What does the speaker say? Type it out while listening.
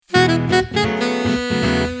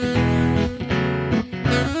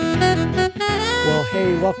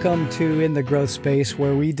Welcome to In the Growth Space,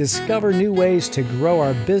 where we discover new ways to grow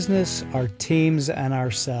our business, our teams, and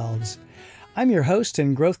ourselves. I'm your host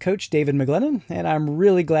and growth coach, David McGlennon, and I'm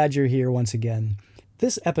really glad you're here once again.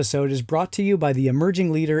 This episode is brought to you by the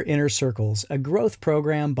Emerging Leader Inner Circles, a growth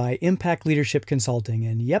program by Impact Leadership Consulting,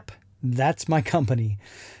 and yep, that's my company.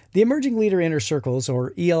 The Emerging Leader Inner Circles,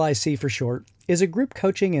 or ELIC for short, is a group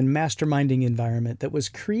coaching and masterminding environment that was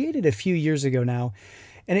created a few years ago now,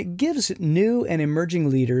 and it gives new and emerging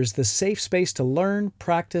leaders the safe space to learn,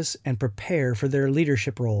 practice, and prepare for their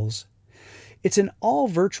leadership roles. It's an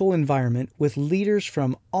all-virtual environment with leaders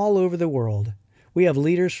from all over the world. We have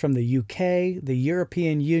leaders from the UK, the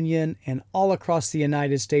European Union, and all across the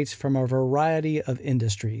United States from a variety of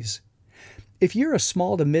industries. If you're a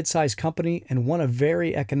small to mid-sized company and want a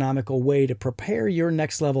very economical way to prepare your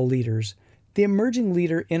next-level leaders, the Emerging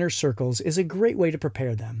Leader Inner Circles is a great way to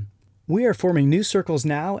prepare them. We are forming new circles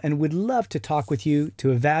now and would love to talk with you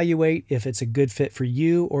to evaluate if it's a good fit for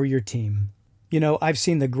you or your team. You know, I've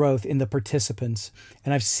seen the growth in the participants,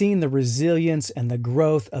 and I've seen the resilience and the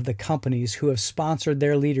growth of the companies who have sponsored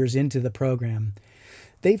their leaders into the program.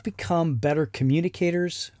 They've become better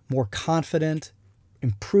communicators, more confident,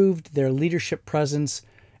 improved their leadership presence,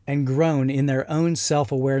 and grown in their own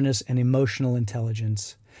self-awareness and emotional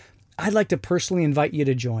intelligence. I'd like to personally invite you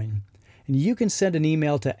to join. And you can send an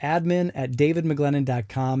email to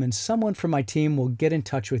admin@davidmcglennon.com, and someone from my team will get in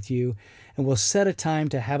touch with you, and we'll set a time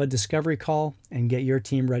to have a discovery call and get your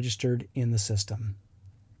team registered in the system.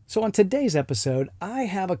 So on today's episode, I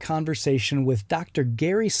have a conversation with Dr.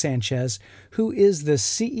 Gary Sanchez, who is the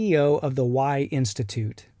CEO of the Why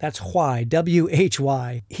Institute. That's Why,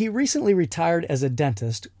 W-H-Y. He recently retired as a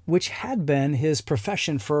dentist, which had been his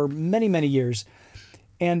profession for many, many years.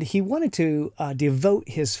 And he wanted to devote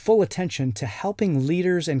his full attention to helping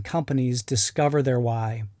leaders and companies discover their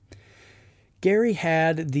why. Gary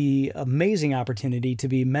had the amazing opportunity to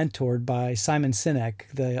be mentored by Simon Sinek,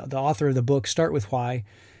 the author of the book Start With Why,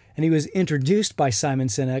 and he was introduced by Simon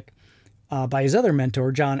Sinek by his other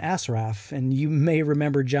mentor, John Assaraf. And you may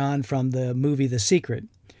remember John from the movie The Secret.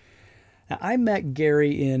 Now, I met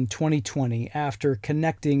Gary in 2020 after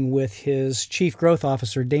connecting with his chief growth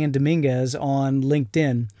officer, Dan Dominguez, on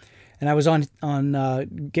LinkedIn. And I was on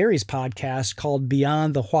Gary's podcast called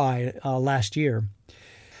Beyond the Why last year.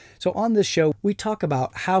 So on this show, we talk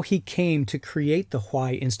about how he came to create the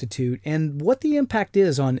Why Institute and what the impact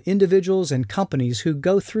is on individuals and companies who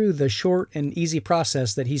go through the short and easy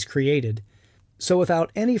process that he's created. So without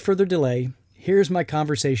any further delay, here's my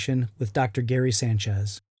conversation with Dr. Gary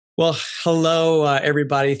Sanchez. Well, hello,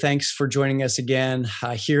 everybody. Thanks for joining us again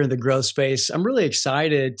here in the Growth Space. I'm really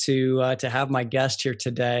excited to have my guest here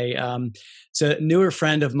today. It's a newer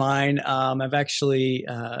friend of mine. I've actually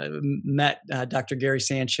met Dr. Gary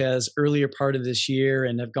Sanchez earlier part of this year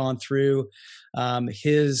and have gone through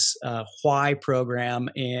his Why program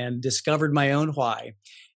and discovered my own why.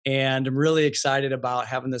 And I'm really excited about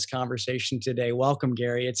having this conversation today. Welcome,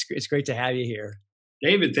 Gary. It's great to have you here.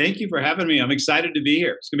 David, thank you for having me. I'm excited to be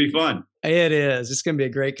here. It's going to be fun. It is. It's going to be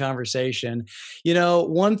a great conversation. You know,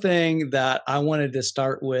 one thing that I wanted to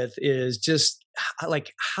start with is just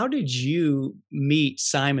like, how did you meet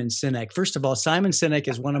Simon Sinek? First of all, Simon Sinek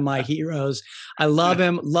is one of my heroes. I love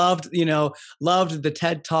him. Loved the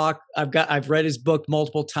TED Talk. I've read his book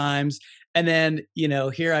multiple times. And then,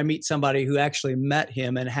 here I meet somebody who actually met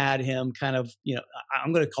him and had him kind of,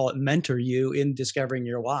 I'm going to call it mentor you in discovering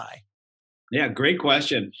your why. Yeah, great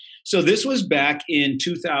question. So this was back in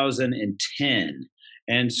 2010.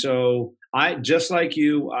 And so just like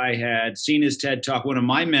you, I had seen his TED Talk. One of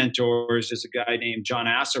my mentors is a guy named John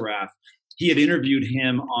Assaraf. He had interviewed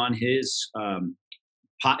him on his,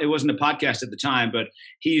 it wasn't a podcast at the time, but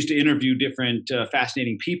he used to interview different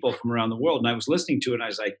fascinating people from around the world. And I was listening to it and I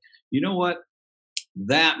was like, you know what?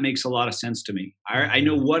 That makes a lot of sense to me. I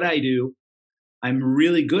know what I do. I'm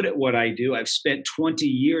really good at what I do. I've spent 20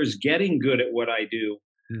 years getting good at what I do,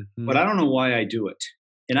 but I don't know why I do it.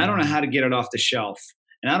 And I don't know how to get it off the shelf.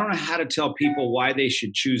 And I don't know how to tell people why they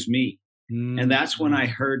should choose me. And that's when I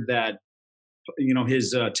heard that,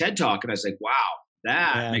 his TED Talk. And I was like, wow,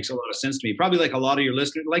 that makes a lot of sense to me. Probably like a lot of your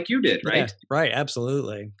listeners, like you did, right? Yeah, right.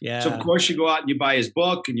 Absolutely. Yeah. So of course you go out and you buy his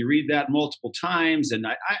book and you read that multiple times. And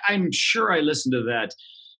I'm sure I listened to that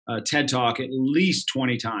TED Talk at least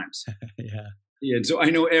 20 times. Yeah. Yeah, so I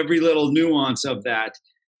know every little nuance of that,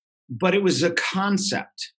 but it was a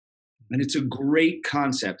concept, and it's a great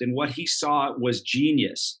concept. And what he saw was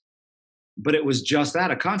genius, but it was just that,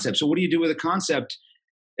 a concept. So what do you do with a concept,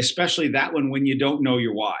 especially that one when you don't know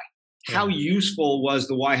your why? How useful was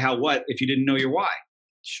the why, how, what if you didn't know your why?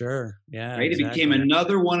 Sure. Yeah, right? It became exactly.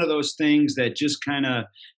 another one of those things that just kind of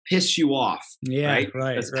piss you off, Yeah, right?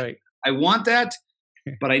 right, Because right. I want that,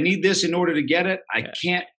 but I need this in order to get it.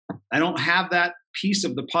 Yeah, I don't have that piece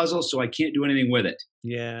of the puzzle, so I can't do anything with it.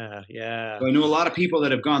 yeah, yeah. So I know a lot of people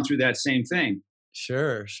that have gone through that same thing.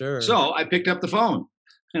 Sure, sure. So I picked up the phone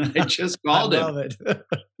and I just I called him. love it.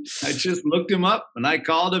 I just looked him up and I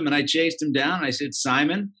called him and I chased him down. I said,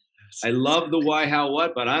 Simon, I love the why, how,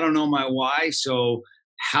 what, but I don't know my why. So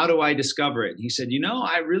how do I discover it? And he said,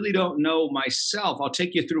 I really don't know myself. I'll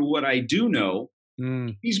take you through what I do know.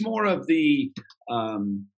 Mm, He's more of the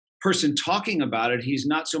person talking about it. He's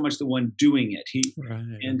not so much the one doing it. right.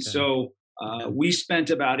 And Okay. so Yeah. we spent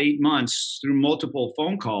about 8 months through multiple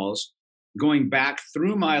phone calls going back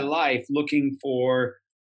through my life looking for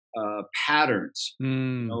patterns.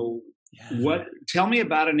 Mm, So, yeah. what? Tell me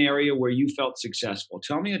about an area where you felt successful.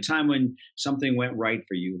 Tell me a time when something went right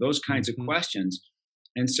for you. Those kinds of Hmm. questions.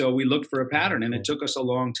 And so we looked for a Very pattern, and it cool. took us a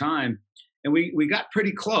long time, and we got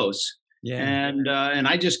pretty close. Yeah. And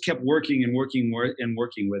I just kept working and working with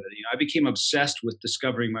it. I became obsessed with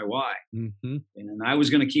discovering my why, Hmm. and I was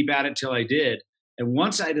going to keep at it till I did. And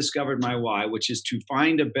once I discovered my why, which is to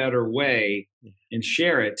find a better way and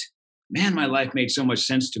share it, man, my life made so much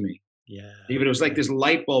sense to me. Yeah. David, it was like this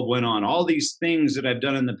light bulb went on. All these things that I've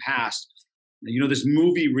done in the past, this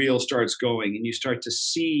movie reel starts going, and you start to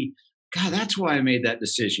see, God, that's why I made that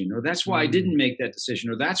decision, or that's why I Mm, didn't make that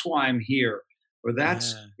decision, or that's why I'm here, or yeah.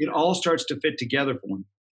 it all starts to fit together for me.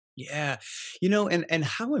 Yeah. And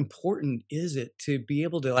how important is it to be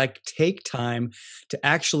able to like take time to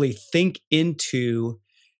actually think into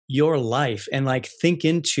your life and like think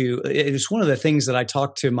into it's one of the things that I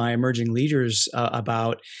talk to my emerging leaders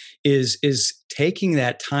about is taking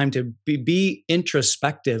that time to be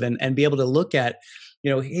introspective and be able to look at,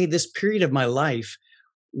 hey, this period of my life,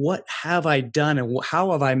 what have I done and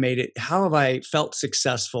how have I made it? How have I felt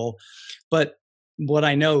successful? But what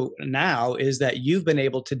I know now is that you've been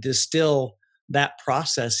able to distill that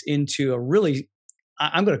process into a really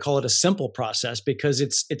I'm going to call it a simple process because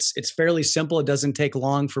it's fairly simple. It doesn't take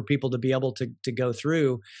long for people to be able to go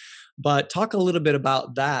through. But talk a little bit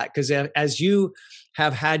about that because as you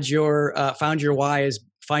have had your found your why as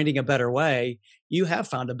finding a better way, you have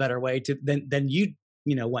found a better way to than you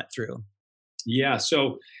went through. Yeah.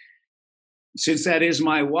 So since that is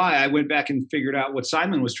my why, I went back and figured out what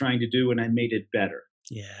Simon was trying to do, and I made it better.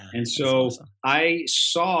 Yeah, And that's so awesome. I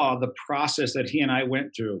saw the process that he and I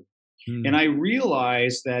went through. And Mm, I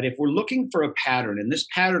realized that if we're looking for a pattern and this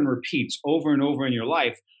pattern repeats over and over in your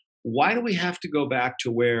life, why do we have to go back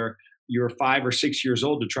to where you're 5 or 6 years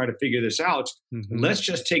old to try to figure this out? mhm. Let's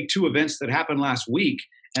just take two events that happened last week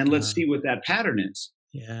and let's Uh, see what that pattern is.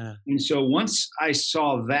 yeah. And so once I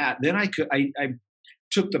saw that, then I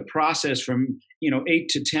took the process from 8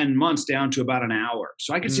 to 10 months down to about an hour.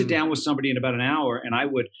 So I could sit Mm, down with somebody in about an hour and I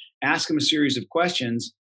would ask them a series of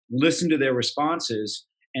questions, listen to their responses,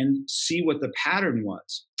 and see what the pattern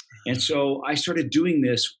was. And so I started doing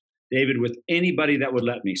this, David, with anybody that would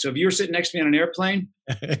let me. So if you're sitting next to me on an airplane,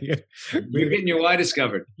 you're We're getting your why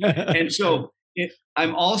discovered. And so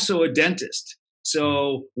I'm also a dentist.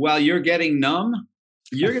 So while you're getting numb,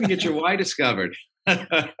 you're going to get your why discovered.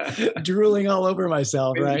 drooling all over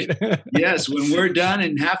myself, right? Yes, when we're done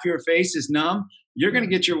and half your face is numb, you're going to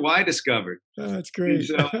get your why discovered. Oh, that's And great.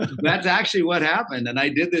 so that's actually what happened. And I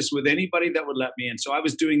did this with anybody that would let me. And so I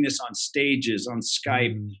was doing this on stages, on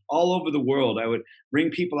Skype, Mm, all over the world. I would bring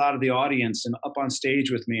people out of the audience and up on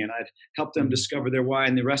stage with me, and I'd help them mm, discover their why,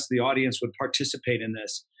 and the rest of the audience would participate in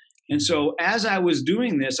this. And yeah, so as I was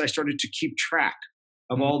doing this, I started to keep track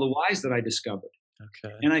of mm, all the whys that I discovered.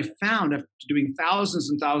 okay. And I found after doing thousands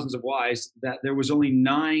and thousands of whys that there was only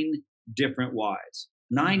 9 different whys.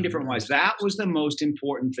 9 different whys. Nice. That was the most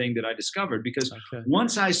important thing that I discovered because Okay.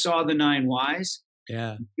 once I saw the 9 whys,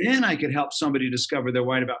 Yeah. then I could help somebody discover their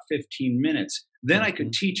why in about 15 minutes. Then I could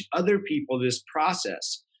Mhm. teach other people this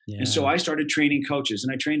process. And so Yeah. I started training coaches,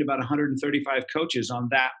 and I trained about 135 coaches on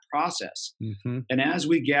that process. Mhm. And as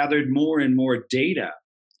we gathered more and more data,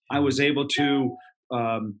 I Yeah. was able to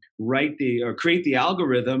create the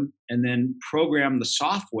algorithm and then program the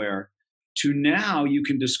software to now you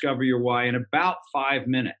can discover your why in about 5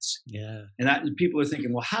 minutes. Yeah. And that people are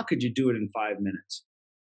thinking, well, how could you do it in 5 minutes?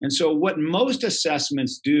 And so what most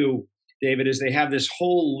assessments do, David, is they have this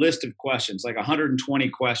whole list of questions, like 120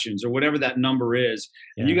 questions or whatever that number is,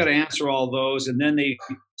 and you Yeah. got to answer all those, and then they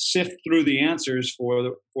sift through the answers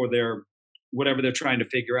for their whatever they're trying to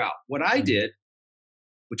figure out. What I Mm. did,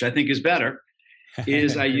 which I think is better,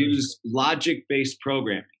 is I Great. use logic-based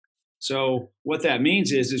programming. So what that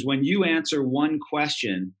means is when you answer one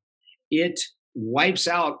question, it wipes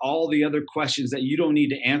out all the other questions that you don't need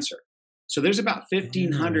to answer. So there's about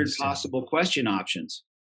 1,500 Interesting. possible question options,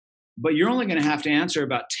 but you're only going to have to answer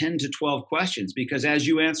about 10 to 12 questions, because as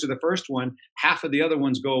you answer the first one, half of the other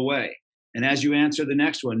ones go away. And as you answer the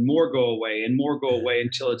next one, more go away and more go away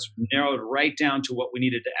until it's narrowed right down to what we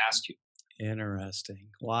needed to ask you. Interesting.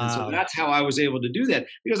 And so Wow. that's how I was able to do that,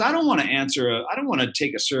 because I don't want to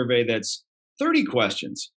take a survey that's 30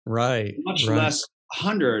 questions, Right. much Right. less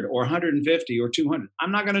 100 or 150 or 200.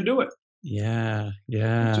 I'm not going to do it. Yeah. And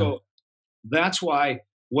Yeah. so that's why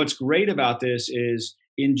what's great about this is,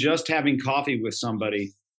 in just having coffee with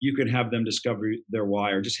somebody, you can have them discover their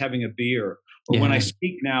why, or just having a beer. Or when I Yeah.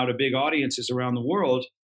 speak now to big audiences around the world,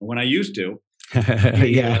 when I used to,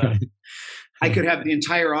 Yeah. I could have the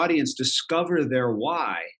entire audience discover their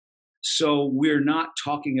why. So we're not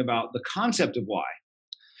talking about the concept of why.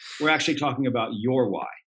 We're actually talking about your why.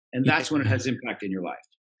 And that's when it Yeah. has impact in your life.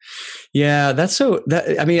 Yeah,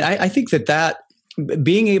 I mean, I think that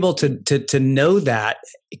being able to know that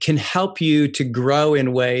can help you to grow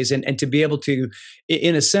in ways, and to be able to,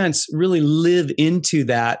 in a sense, really live into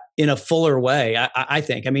that in a fuller way. I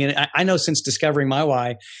think. I mean, I know since discovering my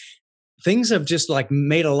why, things have just like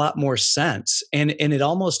made a lot more sense, and it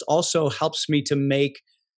almost also helps me to make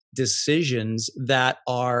decisions that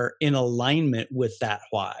are in alignment with that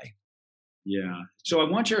why. Yeah. So I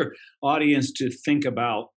want your audience to think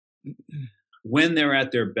about when they're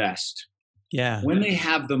at their best, Yeah. when they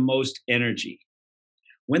have the most energy,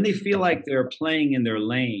 when they feel like they're playing in their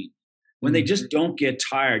lane, when they Mm. just don't get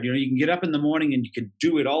tired. You can get up in the morning and you can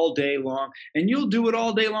do it all day long, and you'll do it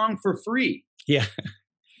all day long for free, Yeah.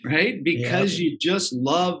 right? Yeah. Because you just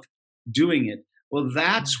love doing it. Well,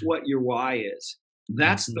 that's what your why is.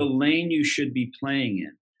 That's Mhm. the lane you should be playing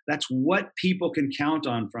in. That's what people can count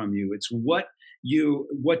on from you. It's what you're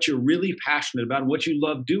really passionate about and what you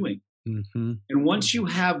love doing. Mhm. And once you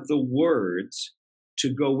have the words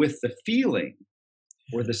to go with the feeling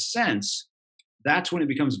or the sense, that's when it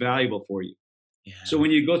becomes valuable for you. So Yeah.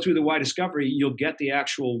 when you go through the why discovery, you'll get the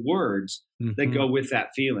actual words that Mhm. go with that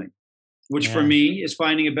feeling, which for Yeah. me is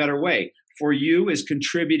finding a better way. For you is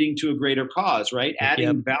contributing to a greater cause, right? Yep.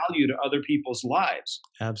 Adding value to other people's lives.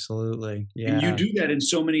 Absolutely. And you Yeah. do that in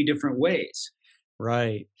so many different ways.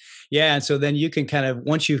 Right. Yeah. And so then you can kind of,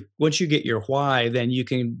 once you get your why, then you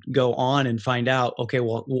can go on and find out, okay,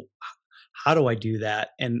 well, how do I do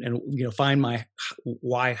that? And find my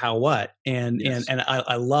why, how, what, Yes. and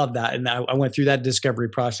I love that. And I went through that discovery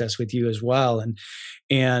process with you as well. And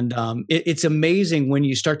it's amazing when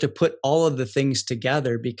you start to put all of the things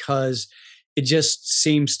together, because it just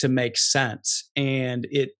seems to make sense. And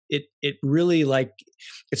it really, like,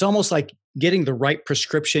 it's almost like getting the right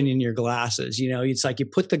prescription in your glasses. It's like you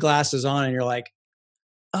put the glasses on and you're like,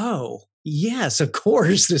 oh, yes, of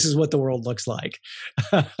course, this is what the world looks like.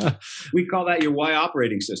 We call that your why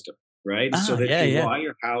operating system, right? So that's Yeah, your yeah. why,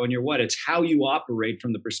 your how, and your what. It's how you operate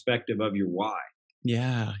from the perspective of your why.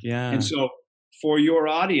 Yeah, And yeah, so for your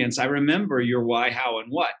audience, I remember your why, how, and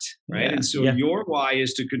what, right? yeah, And so yeah, your why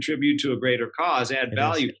is to contribute to a greater cause, add it is.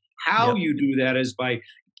 value. How Yep, you do that is by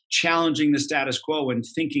challenging the status quo and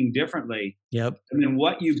thinking differently. yep. And then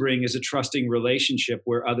what you bring is a trusting relationship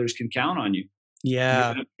where others can count on you. You're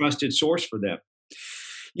Yeah. a trusted source for them.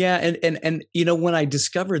 Yeah, and when I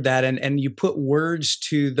discovered that, and you put words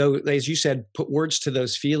to those, as you said, put words to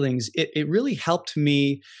those feelings, it really helped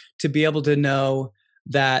me to be able to know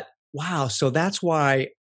that, wow, so that's why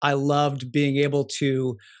I loved being able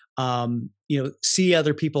to see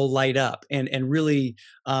other people light up and really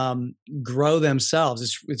grow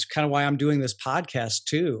themselves. It's kind of why I'm doing this podcast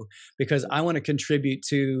too, because I want to contribute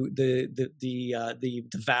to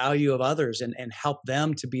the value of others, and help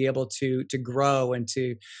them to be able to grow and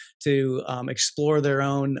to explore their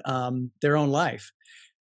own life.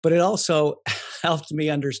 But it also helped me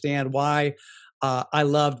understand why I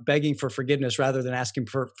loved begging for forgiveness rather than asking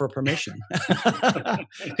for permission.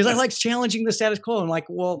 Because I like challenging the status quo. I'm like,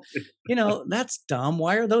 well, that's dumb.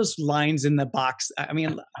 Why are those lines in the box? I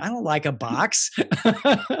mean, I don't like a box.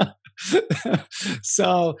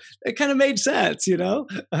 So it kind of made sense, and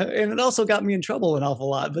it also got me in trouble an awful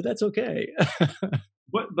lot, but that's okay.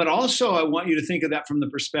 But also, I want you to think of that from the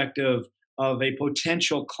perspective of a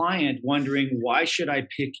potential client wondering, why should I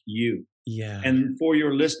pick you? Yeah. And for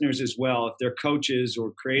your listeners as well, if they're coaches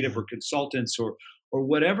or creative Yeah. or consultants or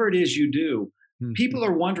whatever it is you do, Mhm. people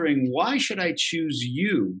are wondering, why should I choose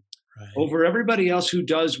you Right. over everybody else who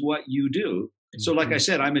does what you do? So like I Mhm.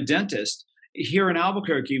 said, I'm a dentist. Here in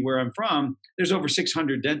Albuquerque, where I'm from, there's over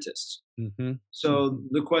 600 dentists. Mhm. So Mhm.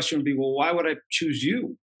 the question would be, well, why would I choose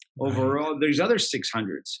you Right. over all these other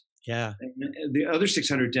 600s? Yeah. and the other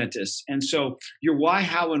 600 dentists. And so your why,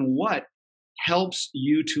 how, and what helps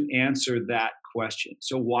you to answer that question.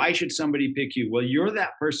 So why should somebody pick you? Well, you're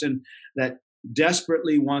that person that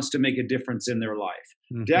desperately wants to make a difference in their life.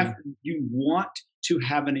 Hmm. You want to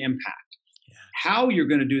have an impact. Yeah. How you're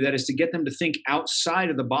going to do that is to get them to think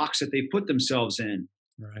outside of the box that they put themselves in.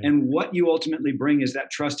 Right. And what you ultimately bring is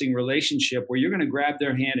that trusting relationship where you're going to grab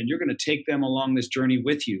their hand and you're going to take them along this journey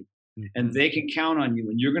with you. And Hmm. they can count on you,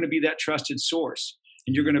 and you're going to be that trusted source.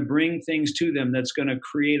 And you're going to bring things to them that's going to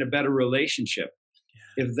create a better relationship.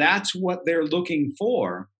 Yeah. If that's what they're looking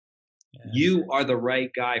for, Yeah. you are the right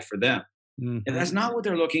guy for them. If Hmm. that's not what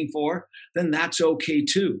they're looking for, then that's okay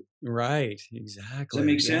too. Right. Does that Exactly.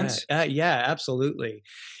 make Yeah. sense? Yeah. Absolutely.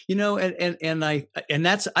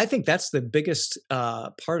 I think that's the biggest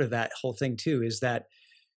part of that whole thing too, is that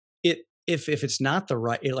if it's not the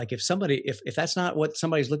right, like if that's not what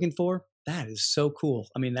somebody's looking for, that is so cool.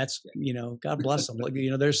 I mean, that's, God bless them. Like,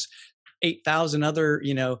 there's 8,000 other,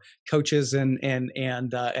 coaches and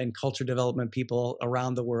culture development people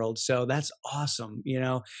around the world. So that's awesome.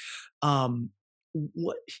 Um,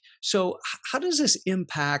 what, so how does this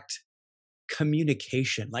impact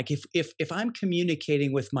communication? Like if I'm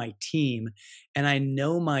communicating with my team and I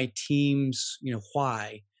know my team's,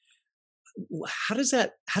 why, how does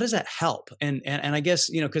that help? And I guess,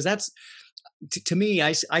 because that's, to me,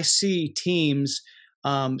 I see teams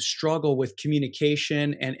struggle with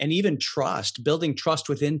communication and even trust, building trust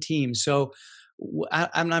within teams. So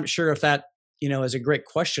I'm not sure if that, is a great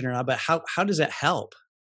question or not, but how does that help?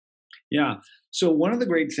 Yeah. So, one of the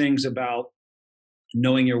great things about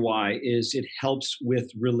knowing your why is it helps with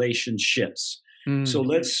relationships. So, Mm,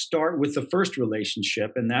 let's start with the first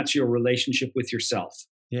relationship, and that's your relationship with yourself.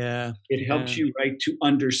 yeah. It helps Yeah. you, right, to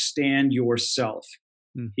understand yourself.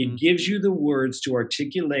 Hmm. It gives you the words to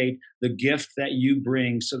articulate the gift that you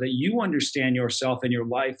bring so that you understand yourself and your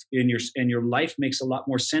life and your life makes a lot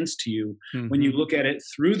more sense to you when you Hmm. look at it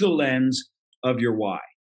through the lens of your why.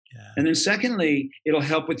 Yeah. And then secondly, it'll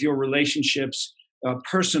help with your relationships,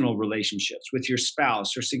 personal relationships with your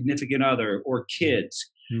spouse or significant other or kids,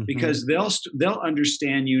 Hmm. because they'll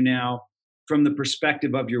understand you now from the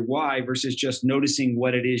perspective of your why versus just noticing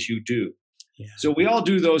what it is you do. So Yeah. we all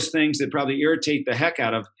do those things that probably irritate the heck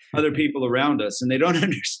out of other people around us, and they don't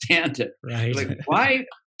understand it. Right. They're like, why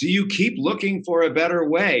do you keep looking for a better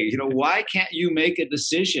way? Why can't you make a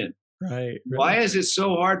decision? Right. Why Right. is it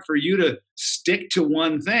so hard for you to stick to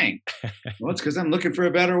one thing? Well, it's because I'm looking for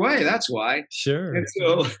a better way. That's why. And Sure.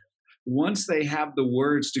 so once they have the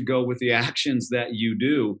words to go with the actions that you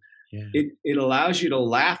do, Yeah. it allows you to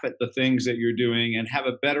laugh at the things that you're doing and have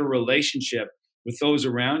a better relationship with those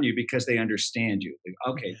around you because they understand you. Like,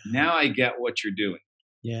 okay, Yeah. now I get what you're doing.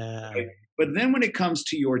 Yeah. Right? But then when it comes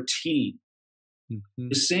to your team, Hmm.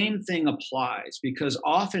 the same thing applies because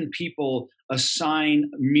often people assign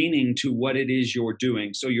meaning to what it is you're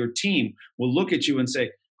doing. So your team will look at you and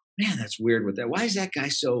say, man, that's weird with that. Why is that guy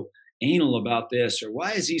so anal about this? Or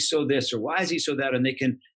why is he so this? Or why is he so that? And they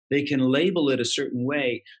can label it a certain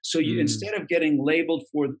way. So you, Mm, instead of getting labeled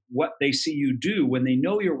for what they see you do, when they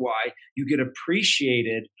know your why, you get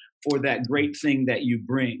appreciated for that great thing that you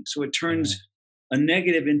bring. So it yeah. turns a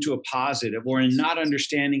negative into a positive or a not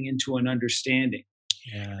understanding into an understanding.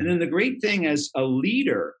 And Yeah. then the great thing as a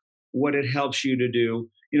leader, what it helps you to do,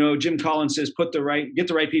 Jim Collins says, get the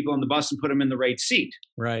right people on the bus and put them in the right seat,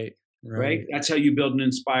 Right. right? Right. That's how you build an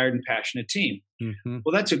inspired and passionate team. Hmm.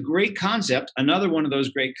 Well, that's a great concept. Another one of those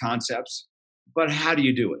great concepts. But how do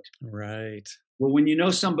you do it? Right. Well, when you know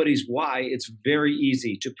somebody's why, it's very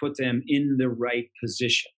easy to put them in the right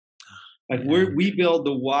position. Like Yeah. we build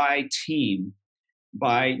the why team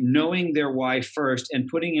by knowing their why first and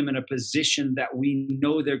putting them in a position that we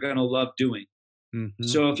know they're going to love doing. Hmm.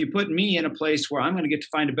 So if you put me in a place where I'm going to get to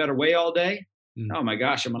find a better way all day, Mm. oh my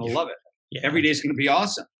gosh, I'm going to love it. Every Yeah. day is going to be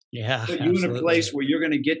awesome. Yeah. Put you in a Absolutely. place where you're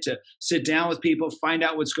going to get to sit down with people, find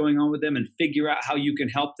out what's going on with them, and figure out how you can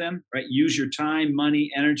help them, right? Use your time, money,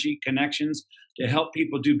 energy, connections to help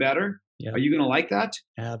people do better. Are Yep. you going to like that?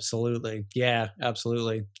 Absolutely. Yeah.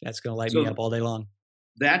 Absolutely. That's going to light me So up all day long.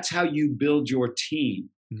 that's how you build your team.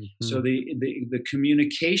 So Hmm. the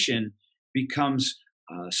communication becomes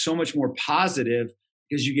so much more positive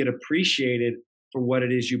because you get appreciated for what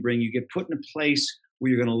it is you bring. You get put in a place where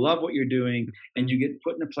you're going to love what you're doing, and Hmm. you get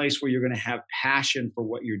put in a place where you're going to have passion for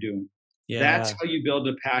what you're doing. That's Yeah. how you build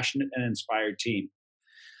a passionate and inspired team.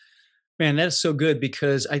 Man, that's so good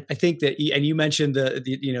because I think that, and you mentioned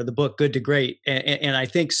the book Good to Great, and I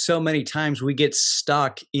think so many times we get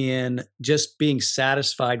stuck in just being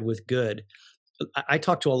satisfied with good. I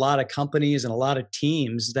talk to a lot of companies and a lot of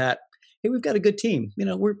teams that hey, we've got a good team.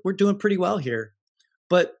 We're doing pretty well here.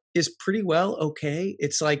 But is pretty well okay?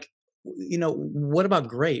 It's like, what about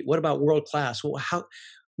great? What about world class? Well,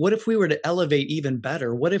 what if we were to elevate even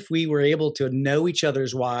better? What if we were able to know each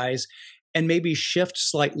other's whys and maybe shift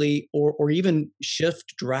slightly or even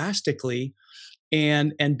shift drastically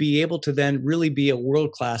and be able to then really be a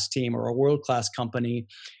world class team or a world class company?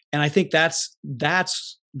 And I think that's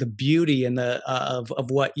the beauty and the of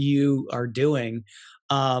what you are doing.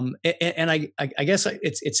 And I guess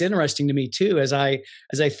it's interesting to me too as I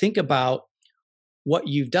think about what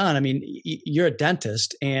you've done. I mean, you're a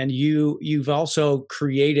dentist, and you've also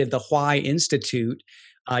created the Why Institute.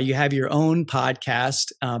 You have your own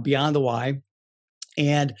podcast, Beyond the Why,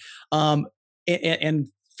 and and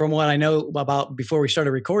from what I know about before we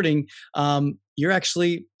started recording, you're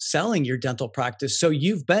actually selling your dental practice. So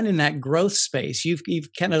you've been in that growth space. You've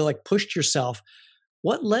kind of like pushed yourself.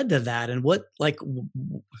 What led to that, and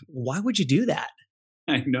why would you do that?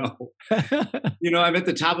 I know. I'm at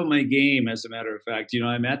the top of my game, as a matter of fact.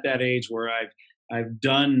 I'm at that age where I've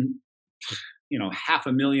done, half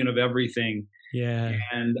a million of everything, Yeah.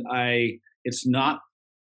 and it's not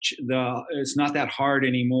it's not that hard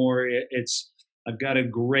anymore. I've got a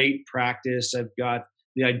great practice. I've got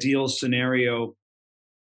the ideal scenario,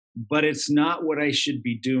 but it's not what I should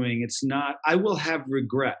be doing. It's not. I will have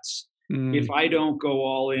regrets if I don't go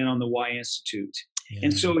all in on the Why Institute. Yeah.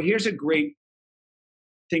 And so here's a great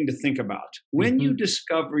thing to think about. When you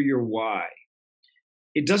discover your why,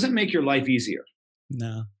 it doesn't make your life easier.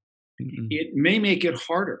 No. It may make it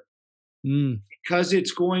harder because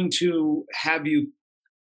it's going to have you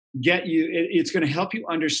it's going to help you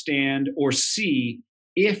understand or see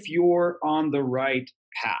if you're on the right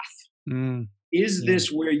path. Is this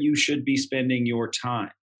where you should be spending your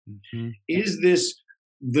time? Is this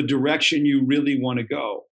the direction you really want to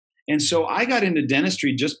go? And so I got into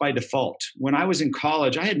dentistry just by default. When I was in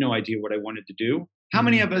college, I had no idea what I wanted to do. How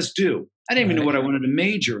many of us do? I didn't even know what I wanted to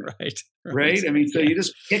major in. Right? I mean, so you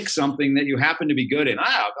just pick something that you happen to be good in.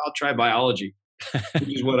 I'll try biology,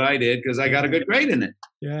 which is what I did because I got a good grade in it.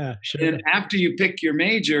 Yeah, sure. And after you pick your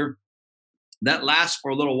major, that lasts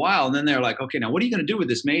for a little while. And then they're like, okay, now what are you going to do with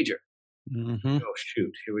this major? Oh,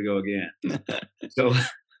 shoot, here we go again. So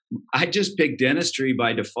I just picked dentistry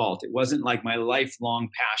by default. It wasn't like my lifelong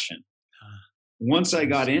passion. Once I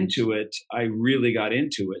got into it, I really got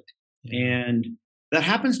into it. Yeah. And that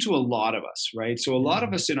happens to a lot of us, right? So a lot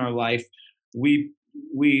of us in our life, we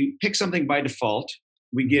pick something by default,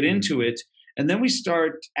 we get into it, and then we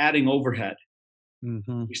start adding overhead.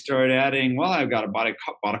 We start adding, well, I've got bought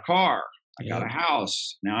a car, I got a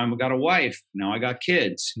house, now I've got a wife, now I got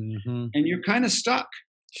kids, and you're kind of stuck.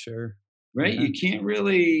 Sure. Right? Yeah. You can't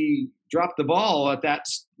really drop the ball at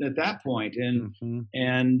that point.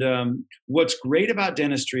 And what's great about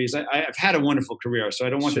dentistry is I've had a wonderful career, so I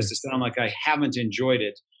don't want this to sound like I haven't enjoyed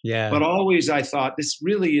it. Yeah. But always I thought this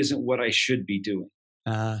really isn't what I should be doing.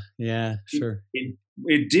 Yeah, sure.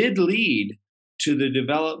 It did lead to the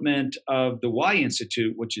development of the Why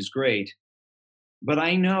Institute, which is great. But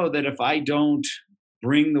I know that if I don't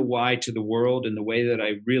bring the why to the world in the way that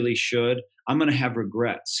I really should, I'm going to have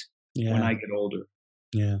regrets when I get older.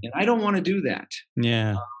 Yeah. And I don't want to do that.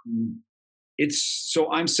 Yeah.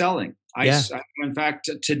 So I'm selling. In fact,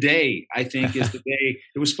 today, I think is the day.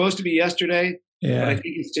 It was supposed to be yesterday, but I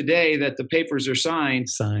think it's today that the papers are signed.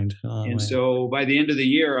 So by the end of the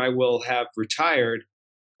year, I will have retired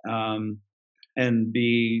and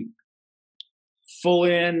be full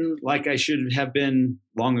in like I should have been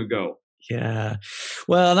long ago. Yeah.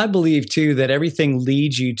 Well, and I believe too that everything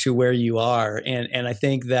leads you to where you are. And I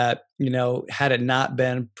think that, had it not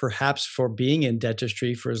been perhaps for being in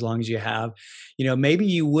dentistry for as long as you have, maybe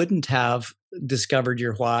you wouldn't have discovered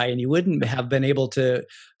your why, and you wouldn't have been able to,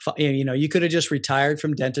 you could have just retired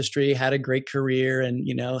from dentistry, had a great career, and,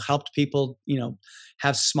 helped people,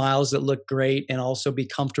 have smiles that look great and also be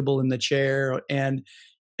comfortable in the chair. And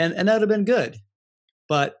that would have been good.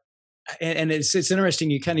 But and it's interesting.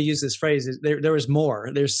 You kind of use this phrase. There was more.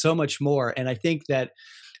 There's so much more. And I think that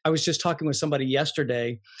I was just talking with somebody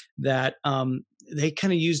yesterday that they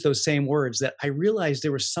kind of used those same words. That I realized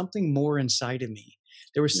there was something more inside of me.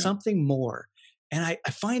 There was something more, and I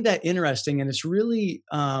find that interesting. And it's really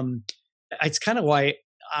it's kind of why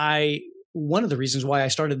one of the reasons why I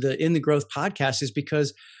started the In the Growth podcast is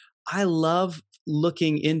because I love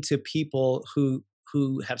looking into people who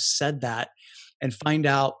have said that and find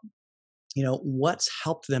out, what's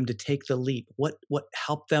helped them to take the leap, what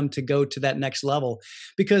helped them to go to that next level.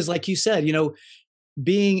 Because like you said,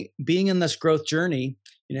 being in this growth journey,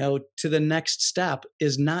 to the next step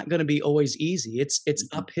is not going to be always easy. It's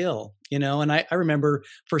uphill, and I remember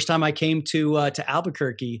first time I came to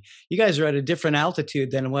Albuquerque, you guys are at a different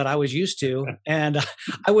altitude than what I was used to. And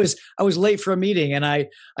I was late for a meeting, and I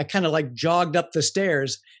kind of like jogged up the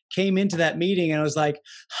stairs, came into that meeting, and I was like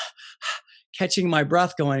catching my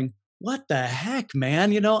breath going, what the heck,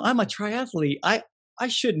 man? I'm a triathlete. I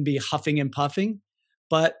shouldn't be huffing and puffing,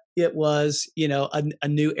 but it was, a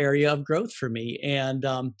new area of growth for me. And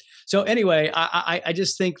so anyway, I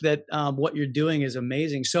just think that what you're doing is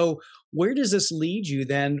amazing. So where does this lead you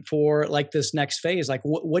then for like this next phase? Like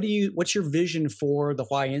what's your vision for the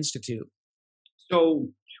Why Institute? So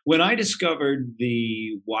when I discovered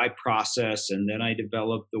the why process and then I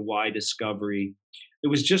developed the why discovery, it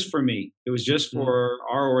was just for me. It was just for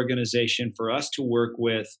our organization, for us to work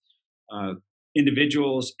with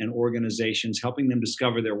individuals and organizations, helping them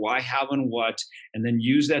discover their why, how, and what, and then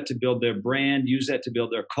use that to build their brand, use that to build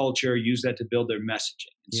their culture, use that to build their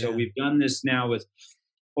messaging. And so we've done this now with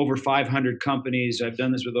over 500 companies. I've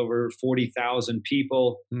done this with over 40,000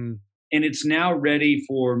 people. And it's now ready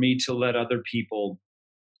for me to let other people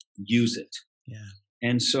use it. Yeah.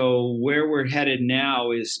 And so where we're headed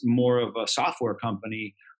now is more of a software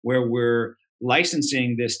company where we're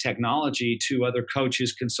licensing this technology to other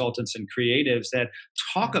coaches, consultants, and creatives that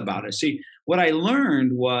talk about it. See, what I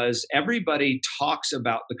learned was everybody talks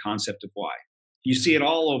about the concept of why. You see it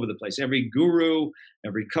all over the place. Every guru,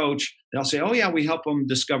 every coach, they'll say, oh yeah, we help them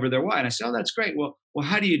discover their why. And I say, oh, that's great. Well,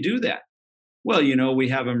 how do you do that? Well, we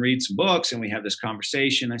have them read some books and we have this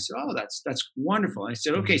conversation. I said, oh, that's wonderful. And I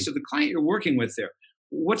said, okay, so the client you're working with there,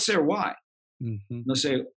 what's their why? And they'll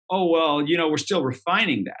say, oh, well, we're still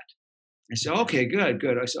refining that. I said, okay,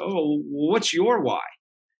 good. I said, oh, what's your why?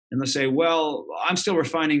 And they'll say, well, I'm still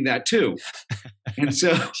refining that too. And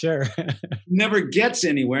so sure. never gets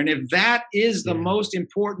anywhere. And if that is the most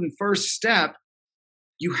important first step,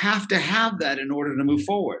 you have to have that in order to move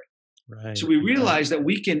forward. Right. So we realize that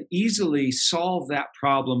we can easily solve that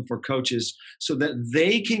problem for coaches so that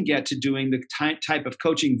they can get to doing the type of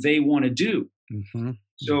coaching they want to do.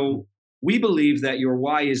 So we believe that your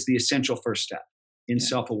why is the essential first step in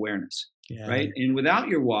self-awareness. Right. And without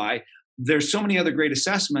your why, there's so many other great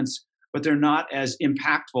assessments, but they're not as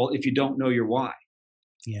impactful if you don't know your why.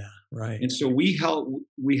 Yeah. Right. And so we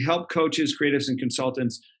help coaches, creatives, and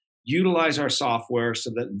consultants utilize our software so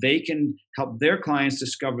that they can help their clients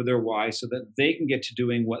discover their why so that they can get to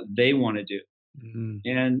doing what they want to do.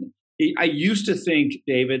 And I used to think,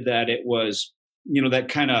 David, that it was, that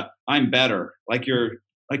kind of I'm better, like your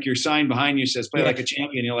sign behind you says, play like a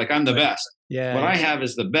champion. You're like, I'm the best. Yeah. What I have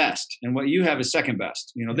is the best. And what you have is second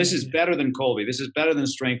best. This is better than Kolbe. This is better than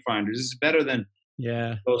Strength Finders. This is better than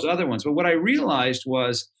those other ones. But what I realized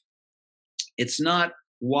was it's not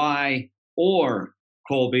why or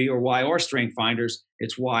Kolbe or why or Strength Finders.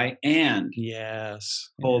 It's why and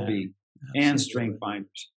Kolbe and Strength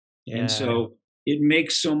Finders. And so it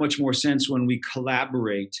makes so much more sense when we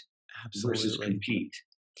collaborate versus compete.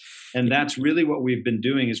 And that's really what we've been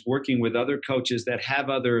doing is working with other coaches that have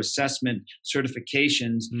other assessment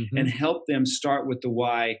certifications and help them start with the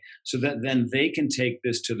why so that then they can take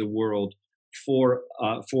this to the world for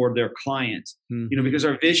their clients. Because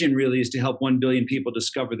our vision really is to help 1 billion people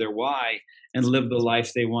discover their why and live the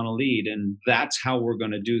life they want to lead. And that's how we're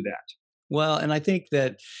going to do that. Well, and I think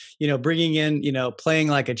that, bringing in, playing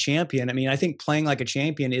like a champion. I mean, I think playing like a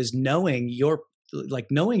champion is knowing your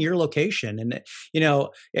location. And,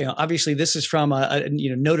 obviously this is from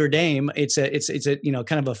Notre Dame. It's a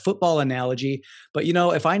kind of a football analogy, but,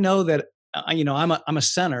 if I know that, I'm a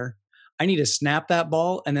center, I need to snap that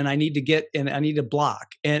ball and then I need to get and I need to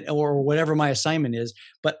block or whatever my assignment is,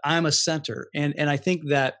 but I'm a center. And I think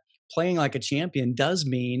that playing like a champion does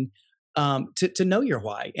mean to know your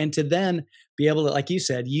why and to then be able to, like you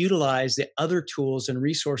said, utilize the other tools and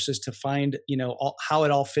resources to find, how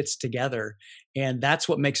it all fits together. And that's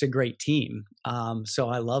what makes a great team. So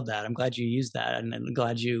I love that. I'm glad you used that. And I'm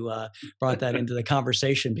glad you brought that into the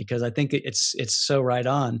conversation because I think it's so right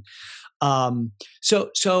on.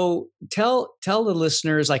 So tell the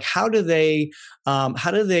listeners, like, how do they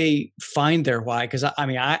find their why? Cause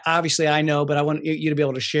I obviously I know, but I want you to be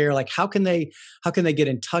able to share, like, how can they get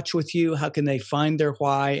in touch with you? How can they find their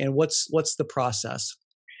why? And what's the process?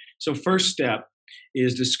 So first step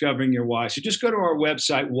is discovering your why. So just go to our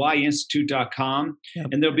website, whyinstitute.com,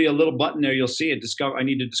 and there'll be a little button there. You'll see it. I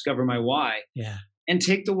need to discover my why. Yeah. And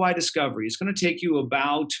take the why discovery. It's going to take you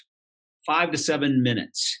about 5 to 7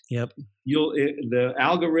 minutes. Yep. The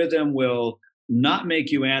algorithm will not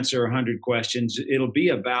make you answer 100 questions. It'll be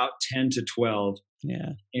about 10 to 12. Yeah.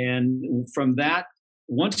 And from that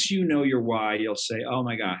once you know your why, you'll say, oh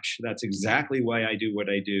my gosh, that's exactly why I do what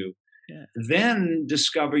I do. Yeah. Then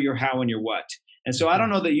discover your how and your what. And so I don't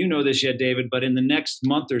know that you know this yet, David, but in the next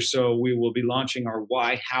month or so, we will be launching our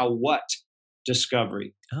why, how, what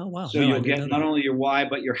discovery. Oh, wow. So you'll get not only your why,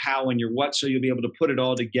 but your how and your what. So you'll be able to put it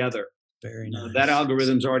all together. Very nice. That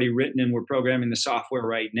algorithm's already written and we're programming the software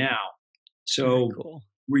right now. So cool.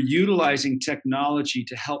 We're utilizing technology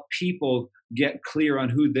to help people get clear on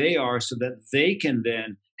who they are so that they can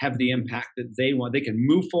then have the impact that they want. They can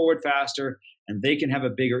move forward faster and they can have a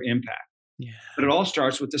bigger impact. Yeah. But it all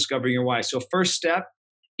starts with discovering your why. So first step,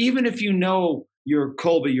 even if you know your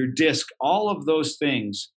Kolbe, your DISC, all of those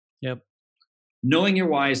things, yep, knowing your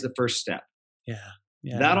why is the first step. Yeah.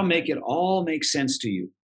 That'll make it all make sense to you.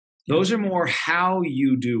 Those are more how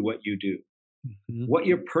you do what you do, what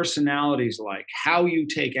your personality is like, how you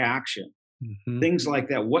take action, things like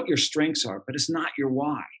that, what your strengths are, but it's not your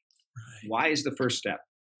why. Right. Why is the first step.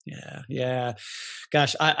 Yeah.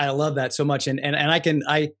 Gosh, I love that so much. And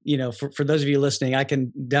for those of you listening, I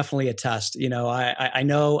can definitely attest, I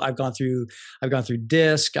know I've gone through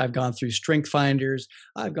DISC, I've gone through Strength Finders,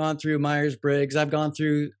 I've gone through Myers-Briggs, I've gone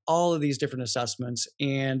through all of these different assessments.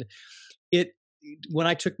 And when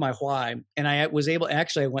I took my why and I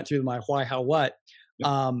went through my why, how, what,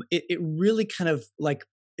 it really kind of like,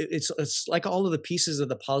 it's like all of the pieces of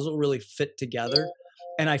the puzzle really fit together.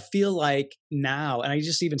 And I feel like now, and I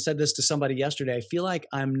just even said this to somebody yesterday, I feel like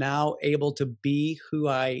I'm now able to be who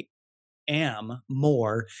I am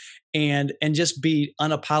more and just be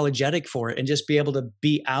unapologetic for it and just be able to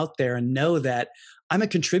be out there and know that I'm a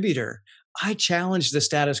contributor. I challenge the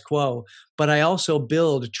status quo, but I also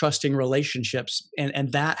build trusting relationships,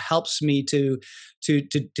 and that helps me to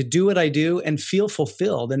do what I do and feel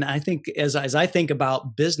fulfilled. And I think as I think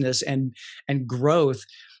about business and growth,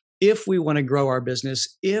 if we want to grow our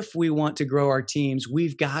business, if we want to grow our teams,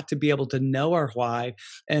 we've got to be able to know our why,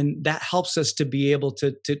 and that helps us to be able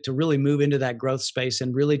to really move into that growth space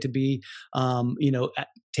and really to be,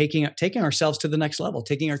 taking ourselves to the next level,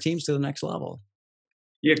 taking our teams to the next level.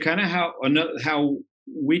 Yeah, kind of how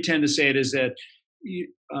we tend to say it is that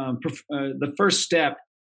the first step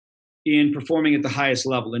in performing at the highest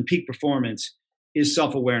level, in peak performance, is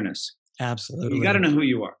self-awareness. Absolutely. You got to know who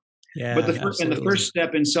you are. Yeah. But the first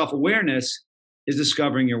step in self-awareness is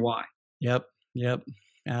discovering your why. Yep. Absolutely.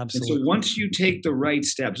 And so once you take the right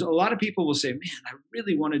steps, a lot of people will say, man, I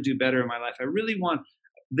really want to do better in my life. I really want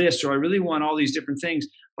this, or I really want all these different things,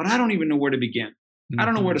 but I don't even know where to begin. I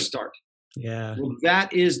don't know where to start. Yeah. Well,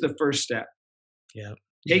 that is the first step. Yeah.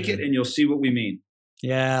 Take it and you'll see what we mean.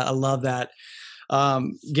 Yeah, I love that.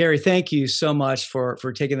 Gary, thank you so much for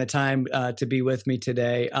taking the time to be with me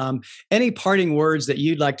today. Any parting words that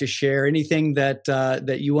you'd like to share? Anything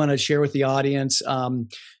that you want to share with the audience?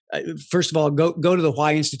 First of all, go to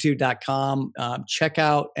thewhyinstitute.com, check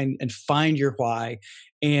out and find your why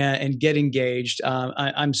and get engaged.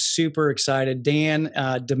 I'm super excited. Dan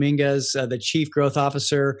Dominguez, the Chief Growth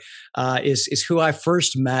Officer, is who I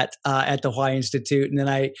first met at the Why Institute. And then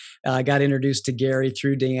I got introduced to Gary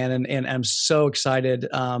through Dan, and I'm so excited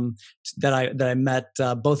that I met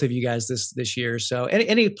both of you guys this year. So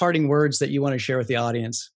any parting words that you want to share with the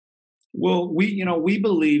audience? Well, we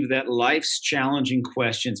believe that life's challenging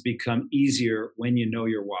questions become easier when you know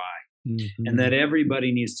your why. And that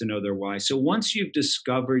everybody needs to know their why. So once you've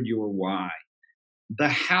discovered your why, the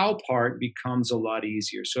how part becomes a lot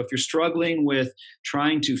easier. So if you're struggling with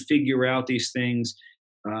trying to figure out these things,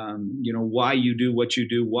 why you do what you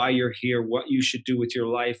do, why you're here, what you should do with your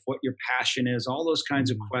life, what your passion is, all those kinds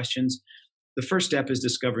of questions, the first step is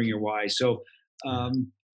discovering your why. So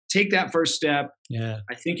take that first step. Yeah.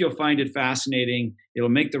 I think you'll find it fascinating. It'll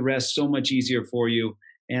make the rest so much easier for you.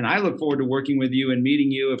 And I look forward to working with you and meeting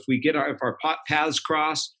you if our paths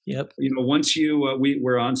cross. Yep. Once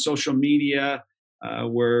we're on social media,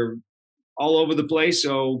 we're all over the place.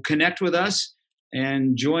 So connect with us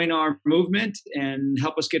and join our movement and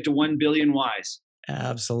help us get to 1 billion whys.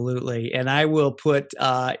 Absolutely. And I will put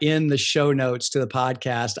in the show notes to the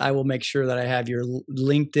podcast, I will make sure that I have your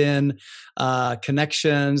LinkedIn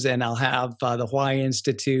connections, and I'll have the Why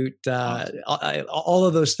Institute, all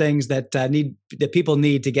of those things that people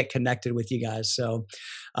need to get connected with you guys. So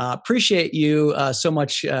appreciate you so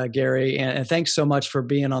much, Gary, and thanks so much for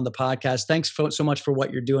being on the podcast. Thanks so much for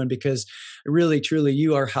what you're doing, because really, truly,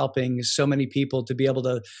 you are helping so many people to be able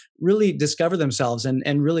to really discover themselves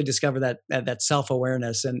and really discover that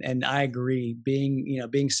self-awareness. And I agree,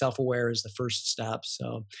 being self-aware is the first step.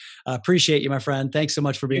 So appreciate you, my friend. Thanks so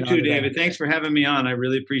much for being on. You too, David. Thanks for having me on. I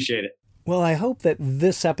really appreciate it. Well, I hope that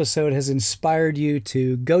this episode has inspired you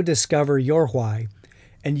to go discover your why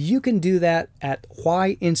And you can do that at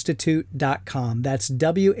whyinstitute.com. That's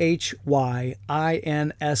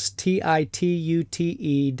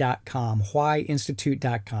WHYINSTITUTE.com,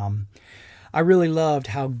 whyinstitute.com. I really loved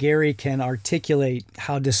how Gary can articulate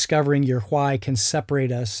how discovering your why can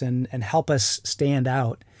separate us and help us stand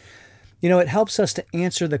out. You know, it helps us to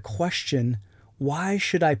answer the question, why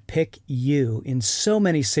should I pick you in so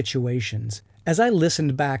many situations? As I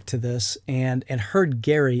listened back to this and heard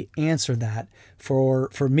Gary answer that for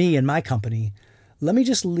me and my company, let me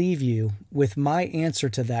just leave you with my answer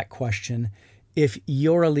to that question if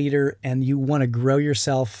you're a leader and you want to grow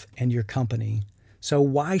yourself and your company. So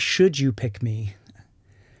why should you pick me?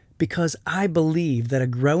 Because I believe that a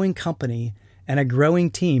growing company and a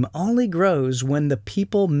growing team only grows when the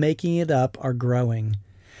people making it up are growing.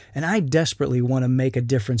 And I desperately want to make a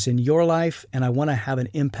difference in your life, and I want to have an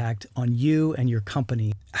impact on you and your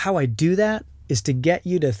company. How I do that is to get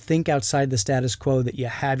you to think outside the status quo that you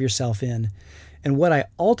have yourself in. And what I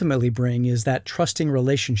ultimately bring is that trusting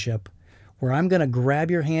relationship where I'm going to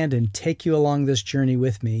grab your hand and take you along this journey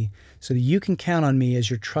with me so that you can count on me as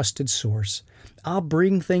your trusted source. I'll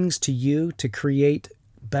bring things to you to create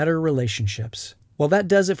better relationships. Well, that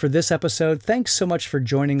does it for this episode. Thanks so much for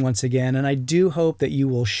joining once again, and I do hope that you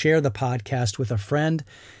will share the podcast with a friend.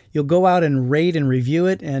 You'll go out and rate and review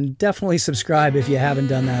it, and definitely subscribe if you haven't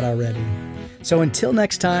done that already. So until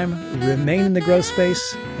next time, remain in the growth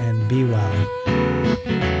space and be well.